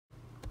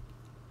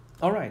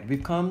Alright,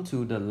 we've come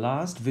to the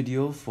last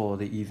video for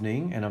the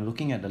evening, and I'm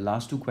looking at the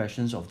last two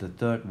questions of the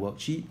third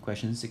worksheet,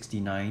 questions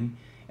 69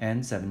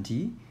 and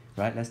 70.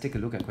 Right, let's take a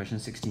look at question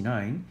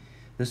 69.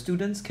 The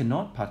students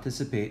cannot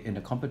participate in the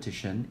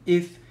competition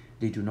if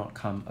they do not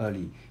come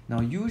early.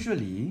 Now,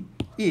 usually,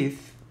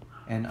 if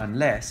and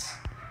unless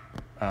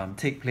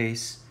take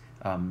place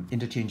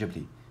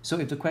interchangeably. So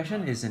if the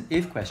question is an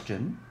if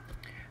question,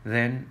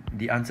 then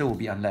the answer will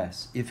be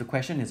unless. If the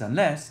question is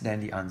unless,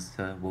 then the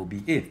answer will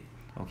be if.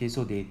 Okay,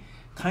 so they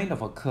kind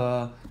of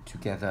occur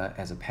together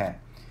as a pair.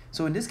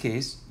 So in this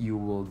case, you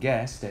will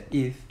guess that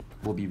if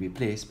will be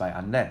replaced by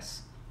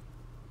unless.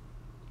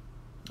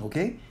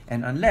 Okay,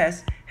 and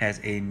unless has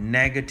a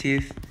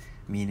negative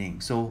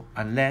meaning. So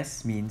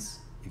unless means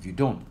if you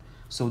don't.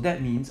 So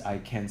that means I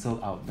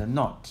cancel out the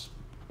not.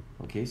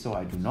 Okay, so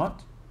I do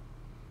not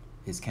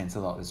is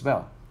cancelled out as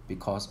well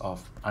because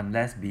of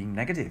unless being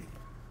negative.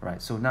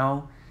 Right, so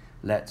now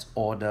let's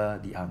order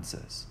the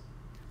answers.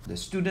 The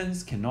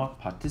students cannot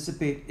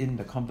participate in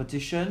the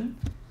competition,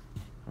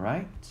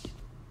 right,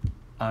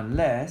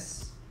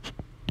 unless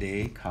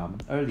they come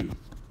early.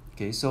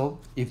 Okay, so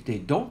if they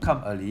don't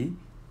come early,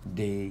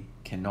 they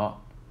cannot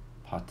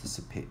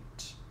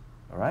participate.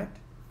 All right,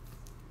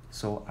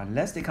 so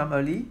unless they come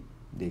early,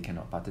 they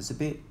cannot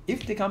participate.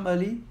 If they come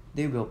early,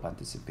 they will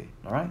participate.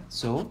 All right,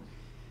 so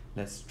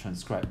let's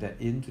transcribe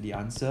that into the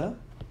answer.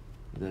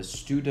 The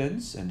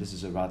students, and this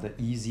is a rather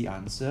easy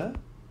answer,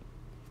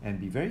 and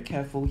be very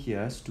careful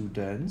here,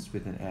 students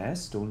with an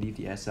S, don't leave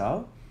the S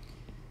out,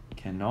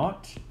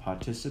 cannot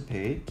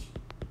participate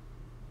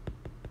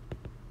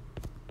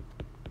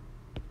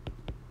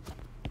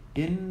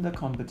in the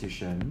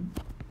competition,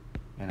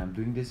 and I'm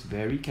doing this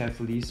very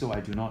carefully so I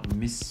do not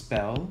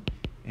misspell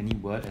any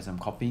word as I'm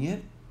copying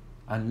it,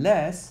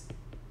 unless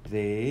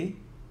they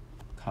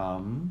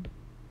come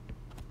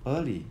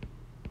early.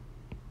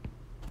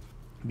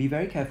 Be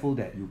very careful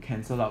that you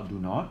cancel out do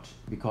not,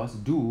 because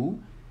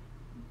do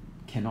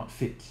cannot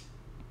fit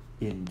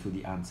into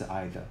the answer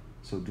either.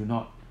 So do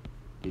not,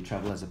 they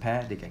travel as a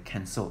pair, they get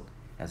cancelled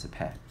as a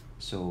pair.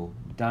 So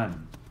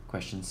done,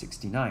 question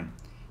 69.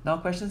 Now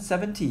question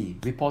 70,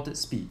 reported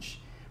speech.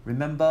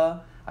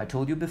 Remember, I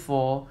told you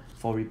before,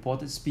 for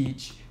reported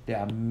speech, there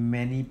are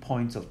many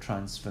points of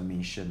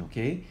transformation,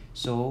 okay?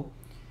 So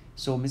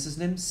Mrs.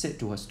 Lim said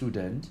to her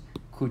student,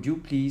 could you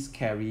please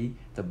carry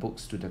the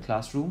books to the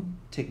classroom?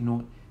 Take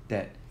note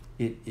that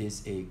it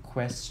is a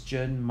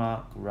question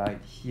mark right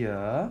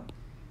here,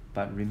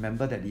 but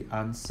remember that the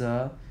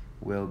answer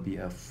will be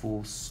a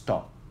full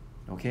stop.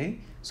 Okay,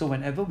 so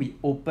whenever we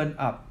open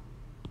up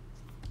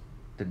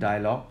the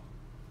dialogue,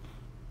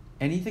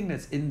 anything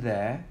that's in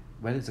there,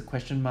 whether it's a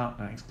question mark,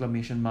 an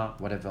exclamation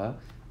mark, whatever,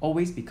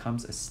 always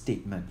becomes a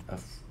statement,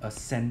 a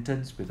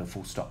sentence with a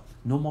full stop.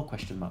 No more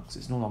question marks.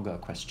 It's no longer a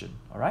question.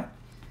 All right,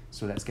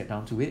 so let's get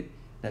down to it.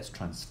 Let's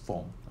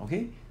transform.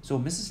 Okay, so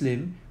Mrs.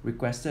 Lim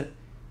requested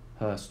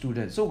her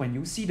student. So when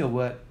you see the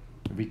word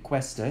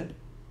requested,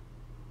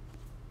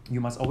 you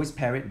must always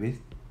pair it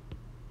with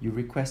you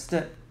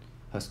requested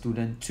her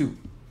student to,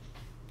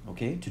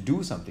 okay, to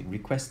do something.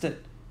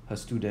 Requested her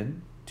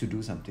student to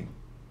do something.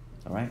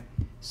 All right,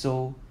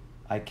 so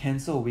I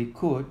cancel away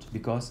could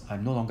because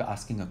I'm no longer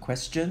asking a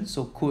question,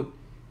 so could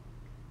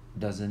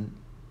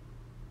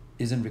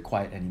isn't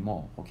required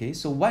anymore. Okay,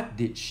 so what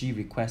did she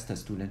request her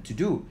student to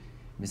do?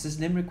 Mrs.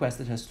 Lim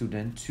requested her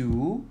student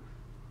to,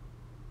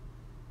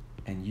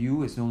 and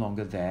you is no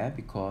longer there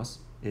because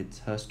it's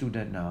her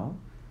student now,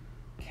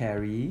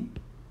 carry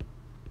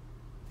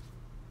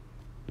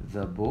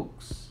the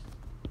books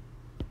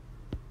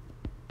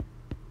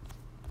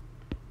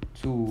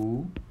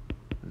to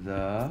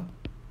the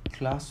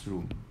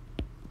classroom.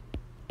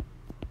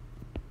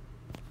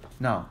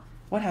 Now,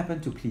 what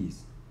happened to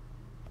please?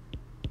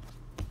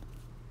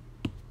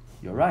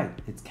 You're right,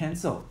 it's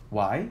cancelled.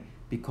 Why?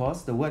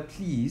 Because the word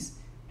please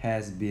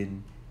has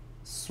been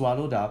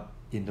swallowed up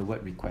in the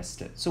word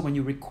requested. So when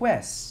you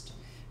request,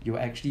 you're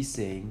actually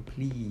saying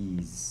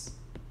please.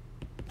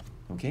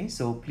 Okay,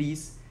 so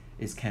please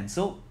is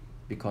cancelled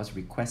because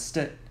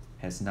requested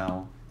has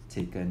now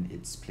taken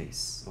its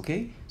place.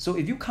 Okay, so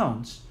if you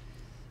count,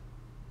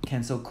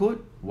 cancel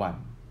could, 1.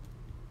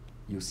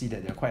 You see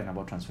that there are quite a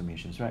number of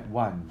transformations, right?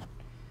 1.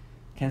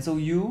 Cancel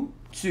you,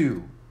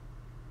 2.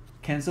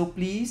 Cancel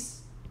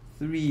please,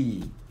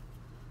 3.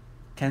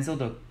 Cancel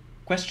the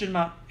question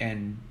mark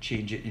and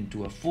change it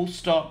into a full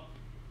stop,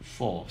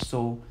 4.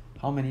 So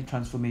how many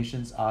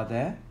transformations are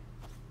there?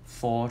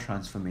 4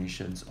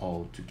 transformations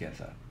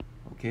altogether.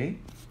 Okay,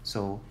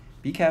 so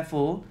be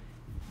careful.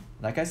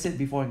 Like I said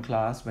before in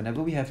class,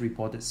 whenever we have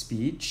reported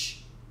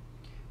speech,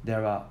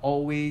 there are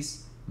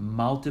always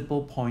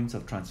multiple points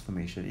of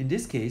transformation. In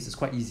this case, it's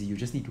quite easy. You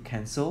just need to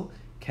cancel,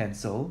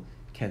 cancel,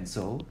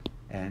 cancel,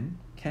 and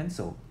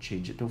cancel.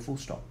 Change it to a full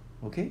stop.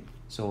 Okay,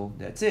 so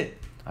that's it.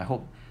 I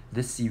hope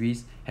this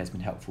series has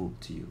been helpful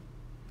to you.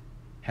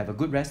 Have a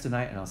good rest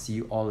tonight, and I'll see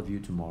you all of you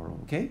tomorrow.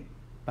 Okay,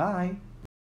 bye.